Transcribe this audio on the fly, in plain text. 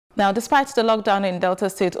Now, despite the lockdown in Delta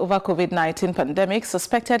State over COVID-19 pandemic,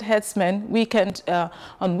 suspected herdsmen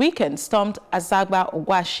on weekend stormed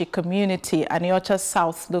Azagba-Ogwashi community, Aniocha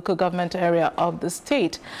South local government area of the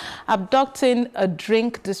state, abducting a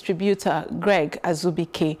drink distributor, Greg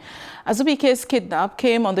Azubike. Azubike's kidnap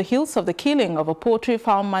came on the heels of the killing of a poultry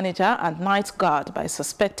farm manager and night guard by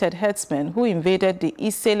suspected herdsmen who invaded the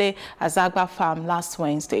Isele Azagba farm last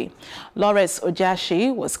Wednesday. Lawrence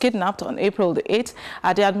Ojashi was kidnapped on April the 8th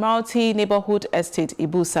at the Admiralty Neighborhood Estate,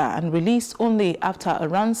 Ibusa, and released only after a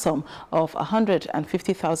ransom of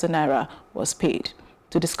 150,000 naira was paid.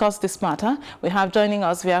 To discuss this matter, we have joining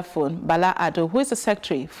us via phone Bala Ardo, who is the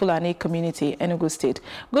Secretary, Fulani Community, Enugu State.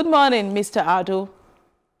 Good morning, Mr. Ardo.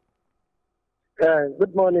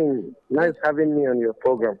 Good morning. Nice having me on your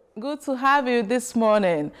program. Good to have you this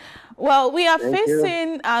morning. Well, we are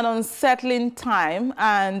facing an unsettling time,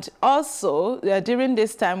 and also during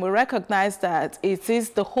this time we recognize that it is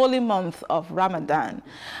the holy month of Ramadan.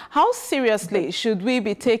 How seriously should we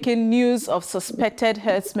be taking news of suspected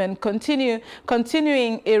herdsmen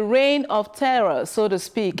continuing a reign of terror, so to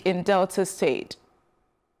speak, in Delta State?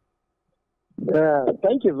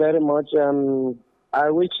 Thank you very much. I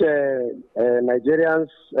wish Nigerians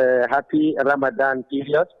happy Ramadan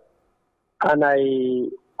period, and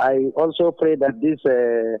I also pray that this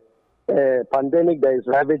pandemic that is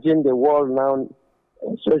ravaging the world now,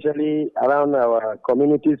 especially around our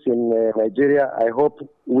communities in Nigeria, I hope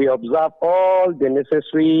we observe all the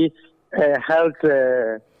necessary health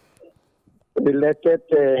related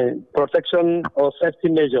protection or safety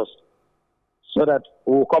measures so that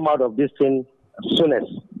we'll come out of this thing soonest.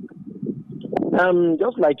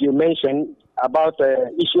 Just like you mentioned about the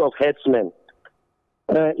issue of herdsmen,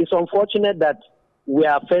 it's unfortunate that we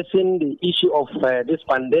are facing the issue of this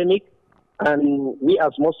pandemic, and we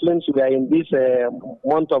as Muslims, we are in this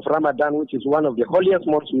month of Ramadan, which is one of the holiest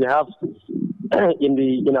months we have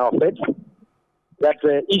in our faith. That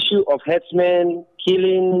issue of herdsmen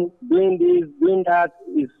killing, doing this, doing that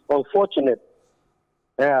is unfortunate.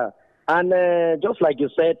 And just like you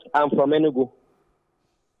said, I'm from Enugu.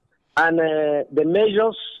 And the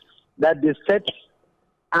measures that the state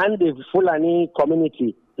and the Fulani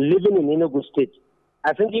community living in Enugu State,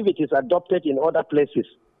 I think if it is adopted in other places,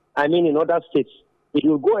 I mean in other states, it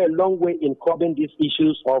will go a long way in curbing these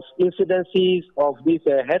issues of incidences of these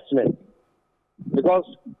herdsmen. Because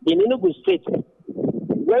in Enugu State,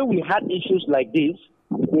 when we had issues like this,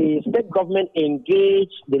 the state government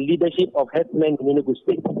engaged the leadership of herdsmen in Enugu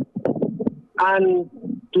State. And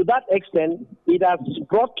to that extent, it has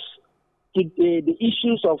brought the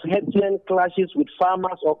issues of herdsmen clashes with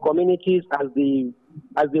farmers or communities as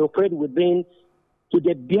they operate within to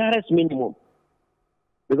the barest minimum.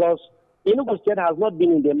 Because Enugu State has not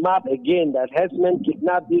been in the map again that herdsmen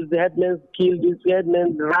kidnapped this, the herdsmen killed this,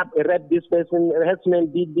 herdsmen raped this person,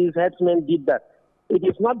 herdsmen did this, herdsmen did that. It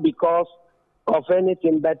is not because of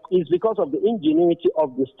anything, but it's because of the ingenuity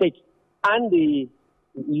of the state and the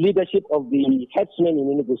leadership of the herdsmen in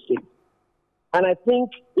Enugu State. And I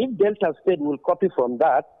think if Delta State will copy from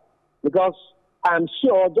that, because I'm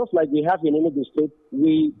sure, just like we have in Enugu State,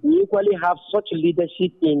 we equally have such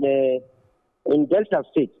leadership in Delta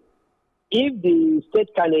State. If the state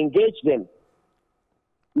can engage them,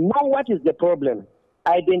 know what is the problem,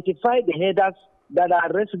 identify the headers that are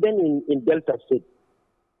resident in Delta State,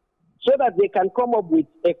 so that they can come up with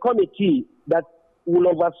a committee that will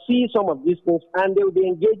oversee some of these things, and they will be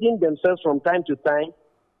engaging themselves from time to time,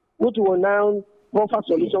 which will now offer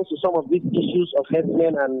solutions to some of these issues of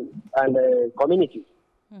herdsmen and communities.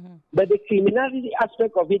 Mm-hmm. But the criminality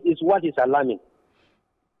aspect of it is what is alarming.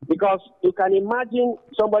 Because you can imagine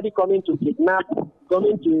somebody coming to kidnap,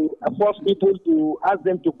 coming to force people to ask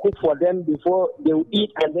them to cook for them before they will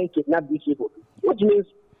eat and then kidnap these people. Which means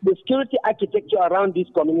the security architecture around these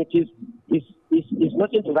communities is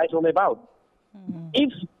nothing to write home about. Mm-hmm.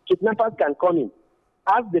 If kidnappers can come in,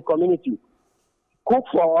 ask the community, cook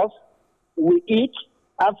for us, we eat,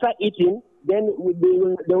 after eating, then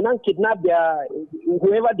they will not kidnap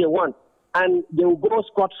whoever they want, and they will go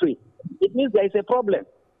scot-free. It means there is a problem.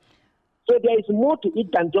 So there is more to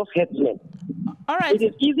it than just herdsmen. All right. It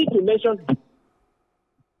is easy to mention.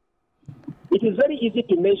 It is very easy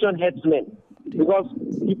to mention herdsmen because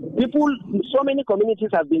people, so many communities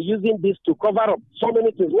have been using this to cover up so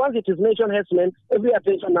many things. Once it is mentioned herdsmen, every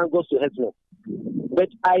attention now goes to herdsmen. But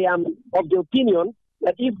I am of the opinion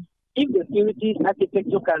that if the security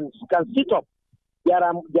architecture can sit up, there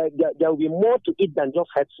will be more to it than just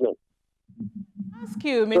herdsmen. Ask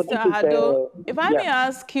you, Mr. Ardo, if I may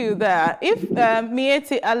ask you that, if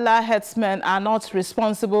Miyetti Allah herdsmen are not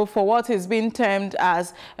responsible for what is being termed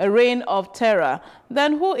as a reign of terror,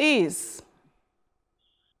 then who is?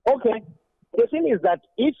 Okay. The thing is that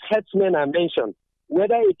if herdsmen are mentioned,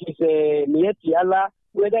 whether it is Miyetti Allah,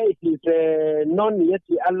 whether it is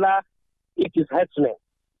non-Miyetti Allah, it is herdsmen.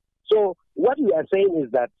 So what we are saying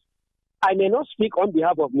is that I may not speak on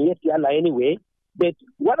behalf of Miyetti Allah anyway, but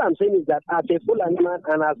what I'm saying is that as a Fulani man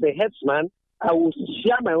and as a herdsman, I will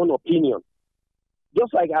share my own opinion.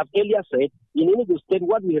 Just like I've earlier said, in Enugu State,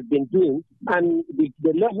 what we have been doing and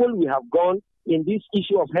the level we have gone in this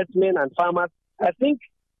issue of herdsmen and farmers, I think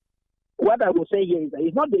what I will say here is that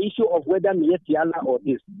it's not the issue of whether Miyetti Allah or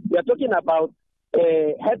this. We are talking about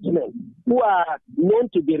herdsmen who are known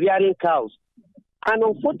to be rearing cows. And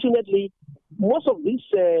unfortunately, most of these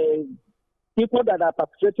people that are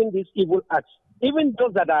perpetrating these evil acts, even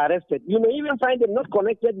those that are arrested, you may even find them not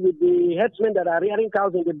connected with the herdsmen that are rearing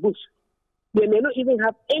cows in the bush. They may not even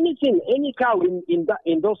have anything, any cow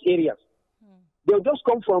in those areas. They'll just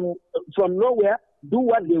come from nowhere, do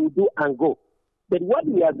what they will do and go. But what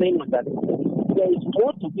we are saying is that there is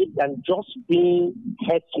more to it than just being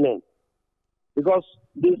herdsmen. Because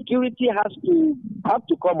the security have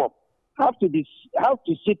to come up, have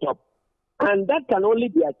to sit up. And that can only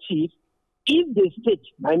be achieved if the state,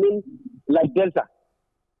 I mean, like Delta,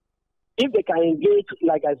 if they can engage,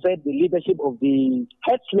 like I said, the leadership of the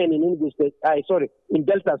herdsmen in Enugu State, in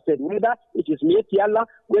Delta State, whether it is Miyetti Allah,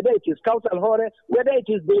 whether it is Kautal Hore, whether it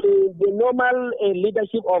is the normal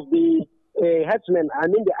leadership of the herdsmen, I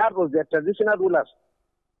mean the Ardos, the traditional rulers,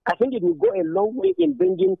 I think it will go a long way in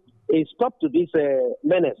bringing a stop to this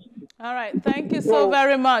menace. All right. Thank you so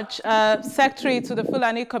very much, Secretary to the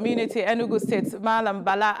Fulani community, Enugu State, Malam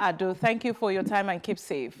Bala Ardo. Thank you for your time and keep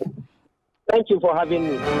safe. Thank you for having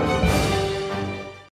me.